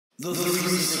The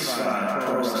 365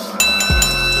 Pro Wrestling.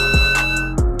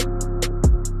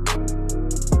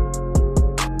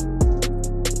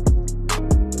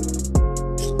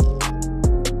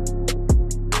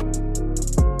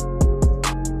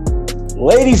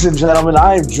 Ladies and gentlemen,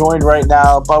 I am joined right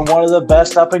now by one of the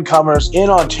best up-and-comers in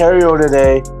Ontario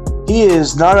today. He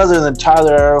is none other than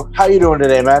Tyler Aero. How you doing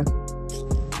today, man?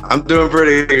 I'm doing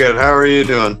pretty good. How are you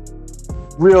doing?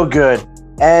 Real good.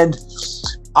 And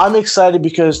I'm excited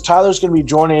because Tyler's going to be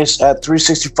joining us at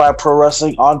 365 Pro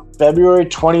Wrestling on February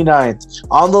 29th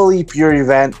on the Leap Year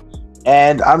event.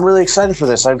 And I'm really excited for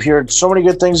this. I've heard so many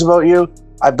good things about you.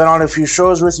 I've been on a few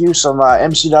shows with you, some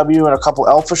MCW and a couple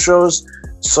Alpha shows.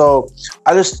 So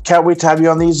I just can't wait to have you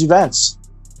on these events.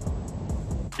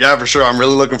 Yeah, for sure. I'm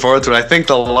really looking forward to it. I think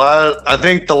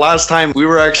the last time we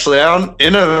were actually out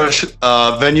in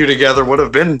a venue together would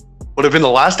have been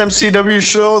the last MCW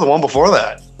show, the one before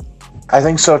that. I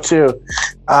think so too.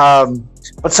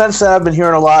 But since then, I've been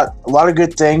hearing a lot of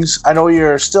good things. I know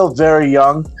you're still very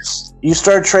young. You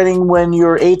started training when you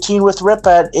were 18 with Rip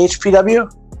at HPW?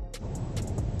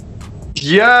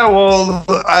 Yeah, well,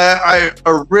 I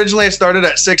originally started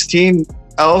at 16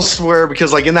 elsewhere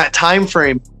because, like, in that time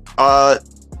frame, I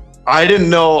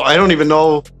don't even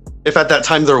know if at that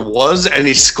time there was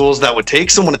any schools that would take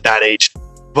someone at that age.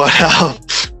 But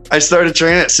I started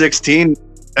training at 16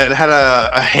 and had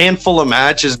a handful of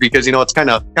matches because, you know, it's kind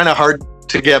of hard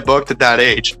to get booked at that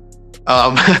age.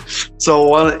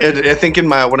 So I think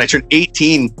when I turned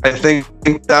 18, I think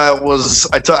that was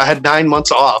I had 9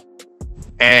 months off.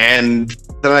 And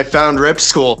then I found Rip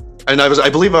School, and I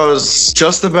believe I was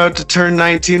just about to turn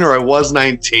 19, or I was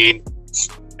 19,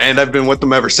 and I've been with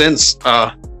them ever since.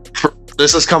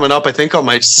 This is coming up, I think,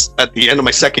 at the end of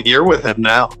my second year with him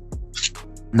now.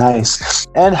 Nice.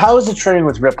 And how is the training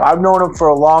with Rip? I've known him for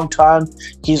a long time.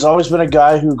 He's always been a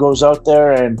guy who goes out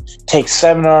there and takes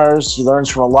seminars. He learns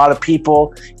from a lot of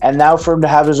people, and now for him to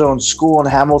have his own school in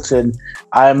Hamilton,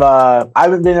 I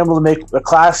haven't been able to make a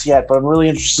class yet, but I'm really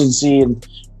interested in seeing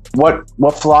what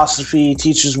philosophy he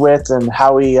teaches with and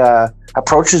how he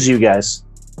approaches you guys.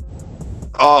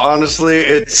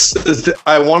 Honestly,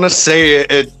 I want to say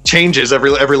it changes every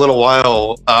little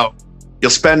while. You'll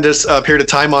spend this period of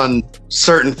time on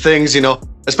certain things, you know,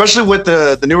 especially with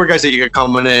the newer guys that you get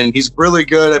coming in. He's really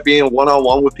good at being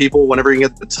one-on-one with people whenever you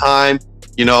get the time,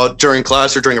 you know, during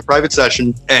class or during a private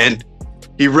session. And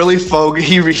he really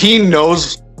he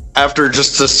knows after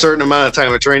just a certain amount of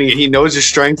time of training, he knows your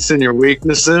strengths and your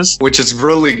weaknesses, which is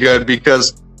really good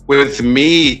because with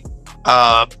me,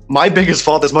 my biggest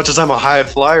fault, as much as I'm a high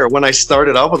flyer, when I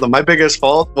started out with him, my biggest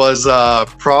fault was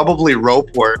probably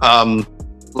rope work.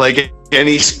 Like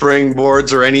any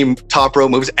springboards or any top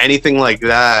rope moves, anything like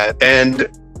that. And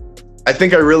I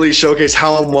think I really showcased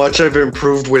how much I've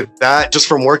improved with that just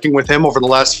from working with him over the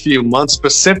last few months,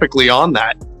 specifically on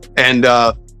that. And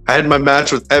I had my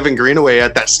match with Evan Greenaway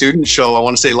at that student show, I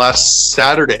want to say last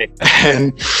Saturday.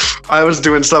 And I was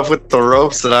doing stuff with the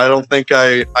ropes that I don't think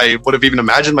I would have even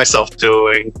imagined myself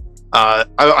doing. I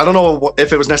don't know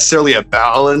if it was necessarily a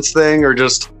balance thing or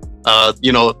just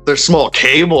you know, they're small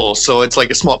cables, so it's like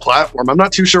a small platform. I'm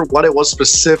not too sure what it was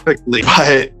specifically,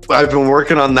 but I've been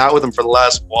working on that with him for the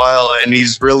last while, and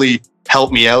he's really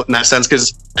helped me out in that sense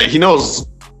because he knows,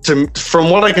 from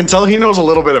what I can tell, he knows a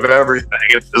little bit of everything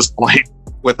at this point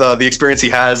with the experience he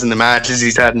has and the matches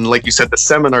he's had, and like you said, the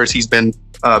seminars he's been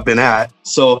at.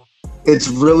 So it's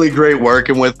really great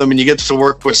working with him, and you get to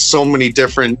work with so many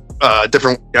different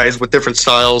guys with different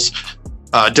styles,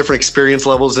 different experience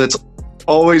levels, and it's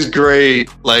always great.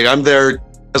 Like, I'm there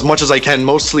as much as I can,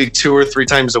 mostly 2 or 3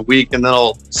 times a week, and then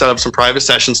I'll set up some private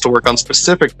sessions to work on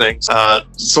specific things.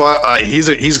 So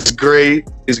he's great.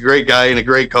 He's a great guy and a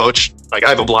great coach. Like, I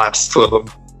have a blast with him.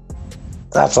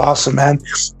 That's awesome, man.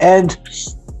 And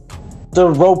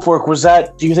the rope work,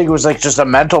 do you think it was like just a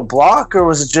mental block, or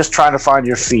was it just trying to find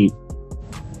your feet?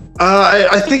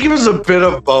 I think it was a bit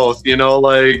of both, you know,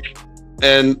 like,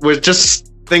 and with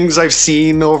just things I've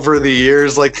seen over the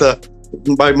years, like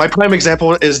my prime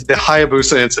example is the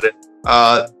Hayabusa incident.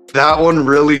 That one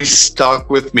really stuck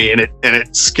with me, and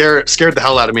it scared the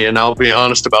hell out of me, and I'll be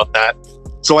honest about that.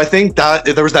 So I think that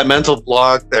there was that mental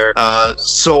block there.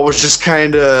 So it was just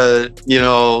kind of, you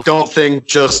know, don't think,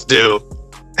 just do.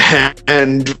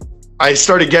 And I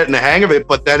started getting the hang of it,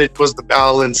 but then it was the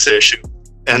balance issue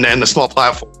and the small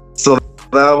platform. So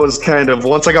that was kind of,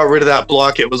 once I got rid of that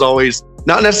block, it was always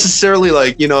not necessarily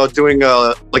like, you know, doing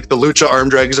like the lucha arm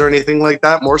drags or anything like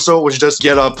that. More so it was just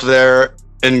get up there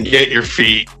and get your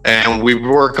feet. And we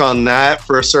work on that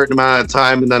for a certain amount of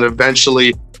time. And then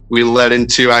eventually we led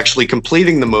into actually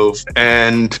completing the move.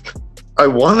 And I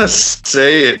want to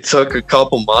say it took a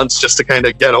couple months just to kind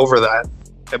of get over that.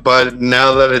 But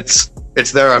now that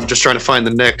it's there, I'm just trying to find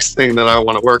the next thing that I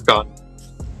want to work on.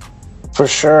 For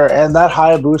sure. And that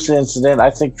Hayabusa incident, I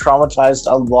think, traumatized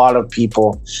a lot of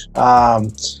people.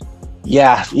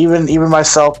 Yeah, even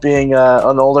myself being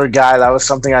an older guy, that was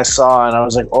something I saw and I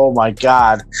was like, oh my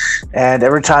God. And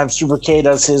every time Super K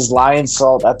does his lion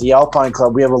salt at the Alpine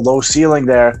Club, we have a low ceiling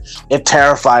there. It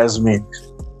terrifies me.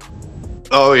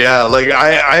 Oh yeah, like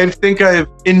I think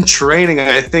in training,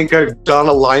 I think I've done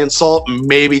a lion salt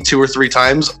maybe 2 or 3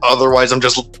 times. Otherwise, I'm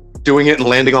just doing it and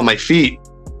landing on my feet.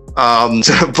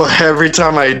 But every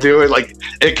time I do it, like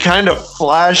it kind of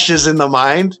flashes in the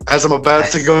mind as I'm about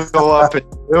to go up and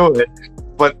do it.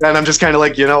 But then I'm just kind of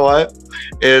like, you know what?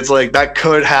 It's like that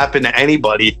could happen to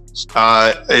anybody.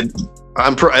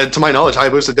 To my knowledge,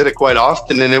 Hayabusa did it quite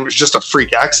often, and it was just a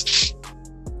freak accident.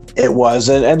 It was,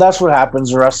 and that's what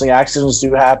happens. Wrestling accidents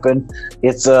do happen.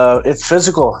 It's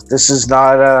physical. This is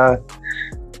not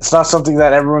it's not something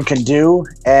that everyone can do,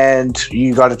 and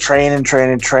you got to train,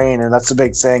 and that's a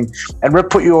big thing. And Rip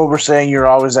put you over saying you're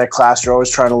always at class, you're always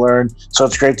trying to learn. So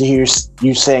it's great to hear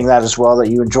you saying that as well,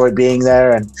 that you enjoy being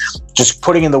there and just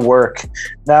putting in the work.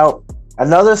 Now,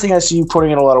 another thing I see you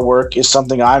putting in a lot of work is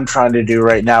something I'm trying to do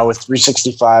right now with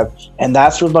 365, and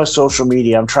that's with my social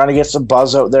media. I'm trying to get some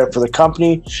buzz out there for the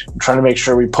company. I'm trying to make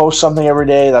sure we post something every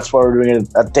day. That's why we're doing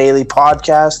a daily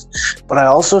podcast. But I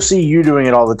also see you doing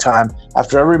it all the time.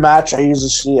 After every match, I usually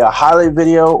see a highlight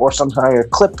video or some kind of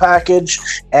clip package.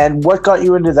 And what got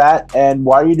you into that, and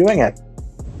why are you doing it?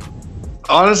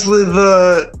 Honestly,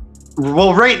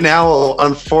 well, right now,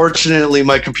 unfortunately,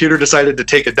 my computer decided to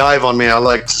take a dive on me, I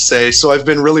like to say. So I've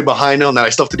been really behind on that. I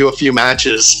still have to do a few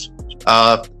matches.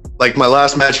 Like my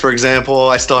last match, for example,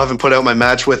 I still haven't put out my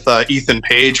match with Ethan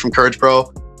Page from Courage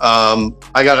Pro.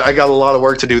 I got a lot of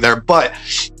work to do there. But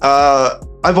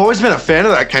I've always been a fan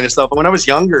of that kind of stuff. When I was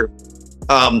younger,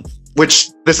 which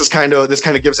this kind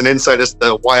of gives an insight as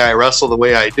to why I wrestle the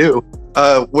way I do.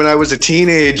 When I was a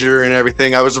teenager and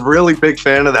everything, I was a really big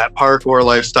fan of that parkour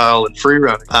lifestyle and free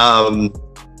running.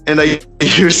 And I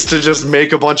used to just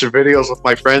make a bunch of videos with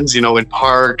my friends, you know, in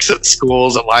parks, at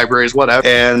schools, at libraries, whatever.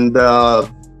 And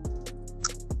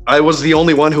I was the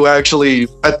only one who actually,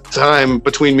 at the time,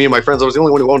 between me and my friends, I was the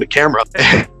only one who owned a camera.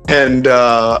 And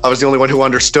I was the only one who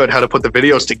understood how to put the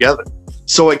videos together.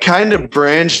 So it kind of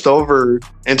branched over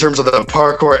in terms of the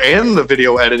parkour and the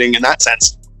video editing in that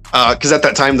sense. Because at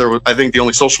that time, I think the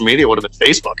only social media would have been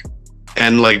Facebook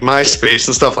and like MySpace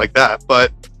and stuff like that.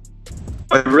 But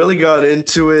I really got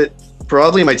into it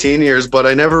probably in my teen years, but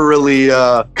I never really,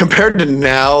 compared to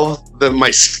now,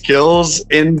 my skills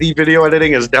in the video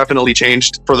editing has definitely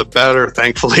changed for the better,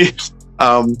 thankfully.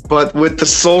 But with the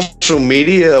social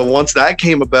media, once that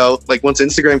came about, like once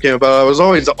Instagram came about, I was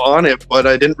always on it, but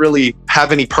I didn't really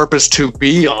have any purpose to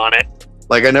be on it.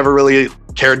 Like I never really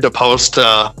cared to post,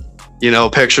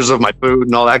 pictures of my food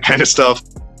and all that kind of stuff.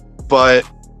 But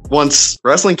once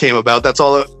wrestling came about, that's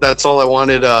all I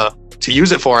wanted to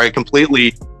use it for. I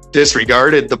completely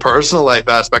disregarded the personal life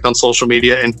aspect on social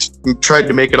media and tried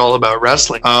to make it all about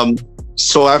wrestling.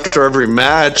 So after every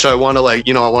match, I want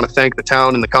to thank the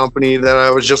town and the company that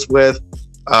I was just with.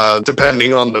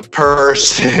 Depending on the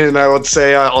person, I would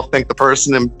say I'll thank the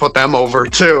person and put them over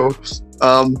too.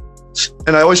 And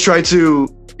I always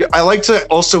I like to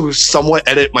also somewhat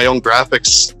edit my own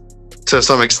graphics to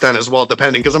some extent as well,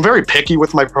 depending, because I'm very picky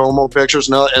with my promo pictures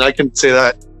now, and I can say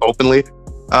that openly.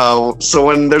 So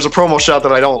when there's a promo shot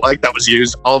that I don't like that was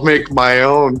used, I'll make my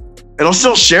own, and I'll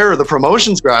still share the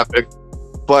promotions graphic.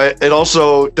 But it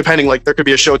also, depending, like there could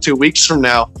be a show 2 weeks from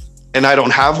now, and I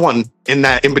don't have one in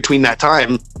between that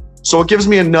time. So it gives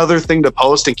me another thing to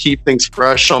post and keep things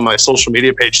fresh on my social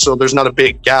media page, so there's not a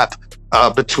big gap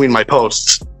between my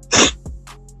posts.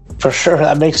 For sure,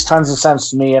 that makes tons of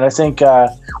sense to me. And I think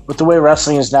with the way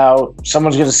wrestling is now,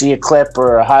 someone's going to see a clip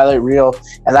or a highlight reel,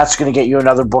 and that's going to get you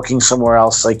another booking somewhere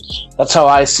else. Like that's how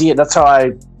I see it. That's how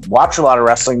I watch a lot of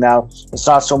wrestling now. It's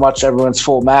not so much everyone's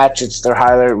full match; it's their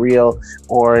highlight reel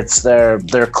or it's their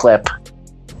clip.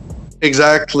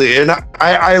 Exactly, and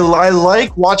I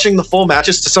like watching the full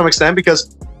matches to some extent,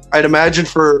 because I'd imagine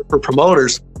for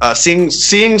promoters,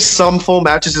 seeing some full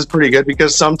matches is pretty good,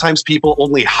 because sometimes people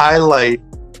only highlight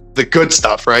the good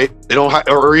stuff, right? They don't,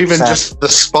 or even just the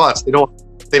spots. They don't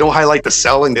highlight the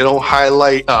selling. They don't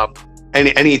highlight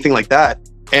anything like that.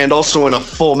 And also in a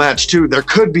full match too, there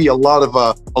could be a lot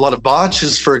of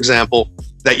botches, for example,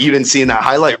 that you didn't see in that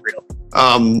highlight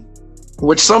reel.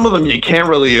 Which some of them you can't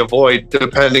really avoid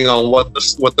depending on what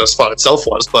the spot itself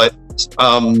was. But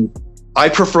I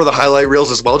prefer the highlight reels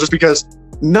as well, just because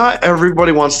not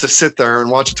everybody wants to sit there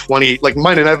and watch 20, like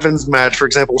mine and Evan's match, for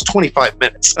example, was 25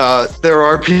 minutes. There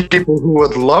are people who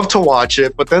would love to watch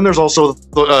it, but then there's also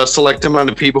a select amount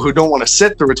of people who don't want to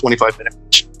sit through a 25-minute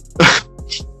match.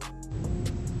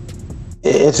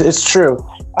 It's true.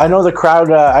 I know the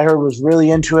crowd, I heard, was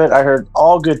really into it. I heard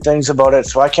all good things about it,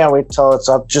 so I can't wait till it's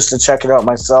up just to check it out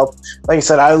myself. Like I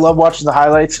said, I love watching the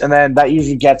highlights, and then that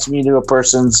usually gets me to a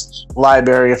person's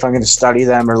library if I'm going to study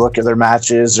them or look at their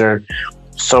matches or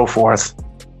so forth.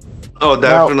 Oh,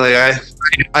 definitely. Now,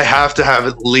 I have to have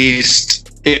at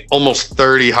least almost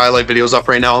 30 highlight videos up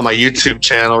right now on my YouTube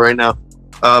channel right now.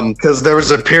 Because there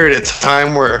was a period of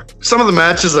time where some of the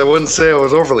matches I wouldn't say I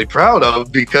was overly proud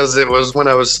of, because it was when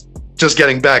I was just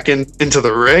getting back into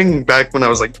the ring back when I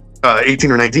was like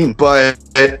 18 or 19. But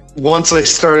once I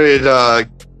started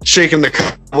shaking the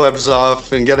cobwebs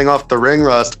off and getting off the ring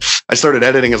rust, I started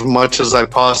editing as much as I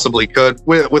possibly could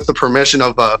with the permission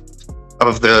of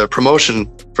the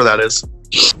promotion, for that is.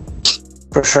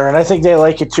 For sure. And I think they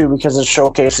like it too, because it's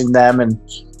showcasing them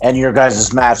and your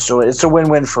guys' match. So it's a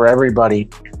win-win for everybody.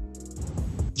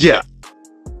 Yeah.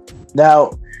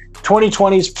 Now,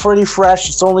 2020 is pretty fresh.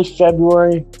 It's only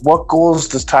February. What goals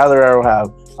does Tyler Aero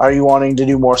have? Are you wanting to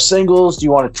do more singles? Do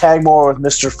you want to tag more with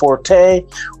Mr. Forte?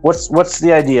 What's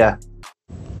the idea?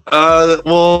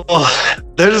 Well,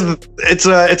 it's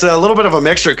a little bit of a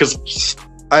mixture, because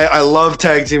I love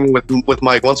tag teaming with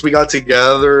Mike. Once we got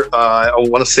together, I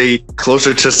want to say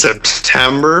closer to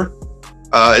September.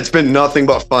 It's been nothing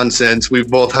but fun since. We've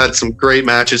both had some great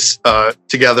matches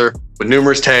together with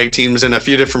numerous tag teams and a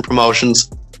few different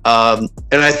promotions. And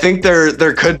I think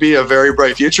there could be a very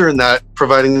bright future in that,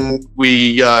 providing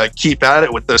we keep at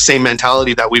it with the same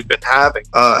mentality that we've been having.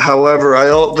 However,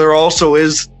 there also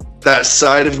is that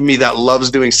side of me that loves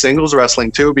doing singles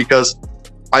wrestling too, because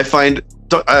I find,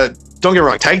 don't get me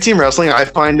wrong, tag team wrestling, I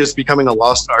find, is becoming a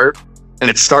lost art, and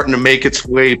it's starting to make its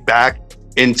way back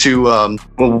into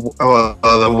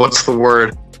what's the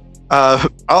word?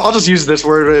 I'll just use this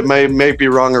word. It may be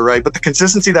wrong or right, but the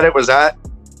consistency that it was at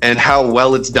and how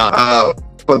well it's done.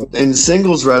 But in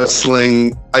singles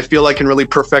wrestling, I feel I can really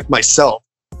perfect myself,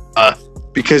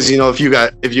 because if you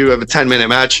have a 10-minute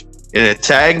match. In a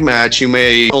tag match, you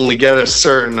may only get a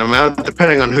certain amount,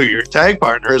 depending on who your tag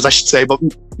partner is, I should say. But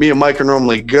me and Mike are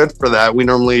normally good for that. We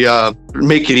normally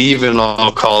make it even,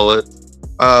 I'll call it.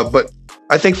 But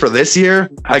I think for this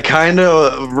year,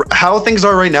 how things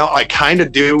are right now, I kind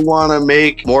of do want to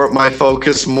make more of my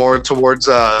focus more towards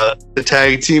the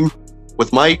tag team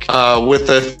with Mike, with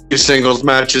a few singles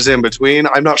matches in between.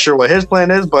 I'm not sure what his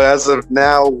plan is, but as of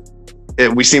now,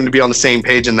 we seem to be on the same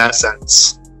page in that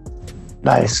sense.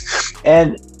 Nice.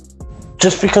 And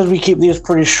just because we keep these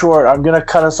pretty short, I'm going to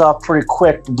cut us off pretty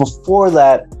quick. But before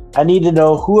that, I need to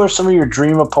know, who are some of your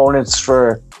dream opponents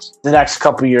for the next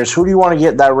couple of years? Who do you want to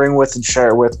get in that ring with and share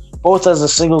it with, both as a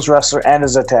singles wrestler and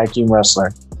as a tag team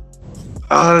wrestler?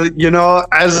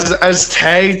 As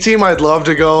tag team, I'd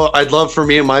love for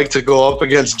me and Mike to go up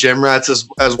against Gym Rats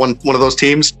as one of those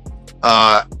teams.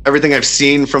 Everything I've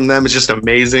seen from them is just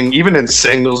amazing. Even in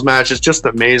singles matches, just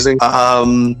amazing.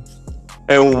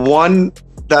 And one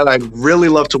that I really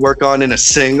love to work on in a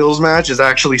singles match is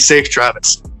actually Safe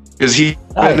Travis, because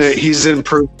he's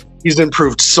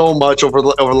improved so much over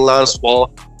the last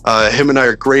while. Him and I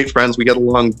are great friends. We get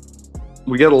along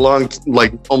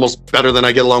like almost better than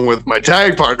I get along with my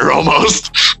tag partner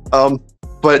almost.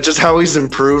 But just how he's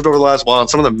improved over the last while, and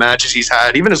some of the matches he's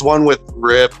had, even his one with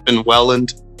Rip and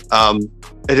Welland,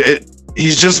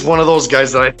 he's just one of those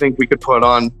guys that I think we could put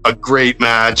on a great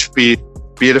match, be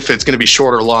it if it's going to be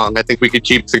short or long. I think we could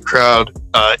keep the crowd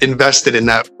invested in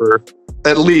that for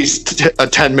at least a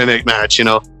 10-minute match,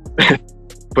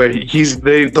 But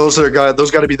those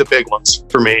got to be the big ones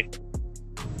for me.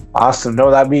 Awesome. No,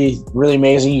 that'd be really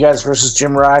amazing. You guys versus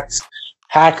Jim Racks,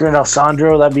 Hacker, and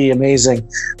Alessandro. That'd be amazing.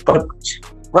 But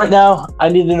right now, I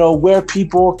need to know where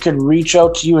people can reach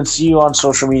out to you and see you on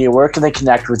social media. Where can they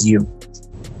connect with you?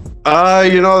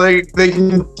 They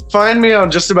can find me on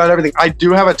just about everything. I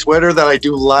do have a Twitter that I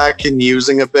do lack in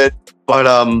using a bit, but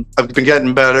I've been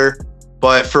getting better.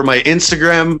 But for my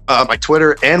Instagram, my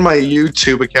Twitter, and my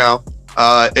YouTube account,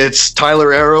 it's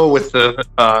Tyler Aero with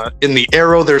in the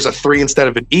arrow there's a 3 instead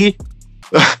of an E.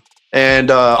 And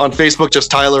on Facebook,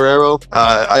 just Tyler Aero.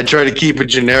 I try to keep it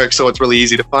generic so it's really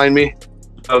easy to find me.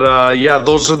 But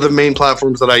those are the main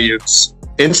platforms that I use.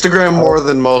 Instagram more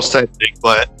than most, I think,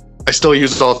 but I still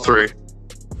use all 3.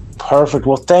 Perfect.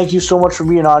 Well, thank you so much for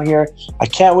being on here. I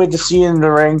can't wait to see you in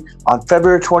the ring on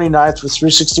February 29th with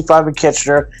 365 in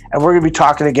Kitchener, and we're going to be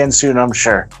talking again soon, I'm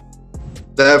sure.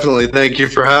 Definitely. Thank you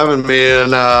for having me,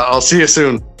 and I'll see you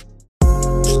soon.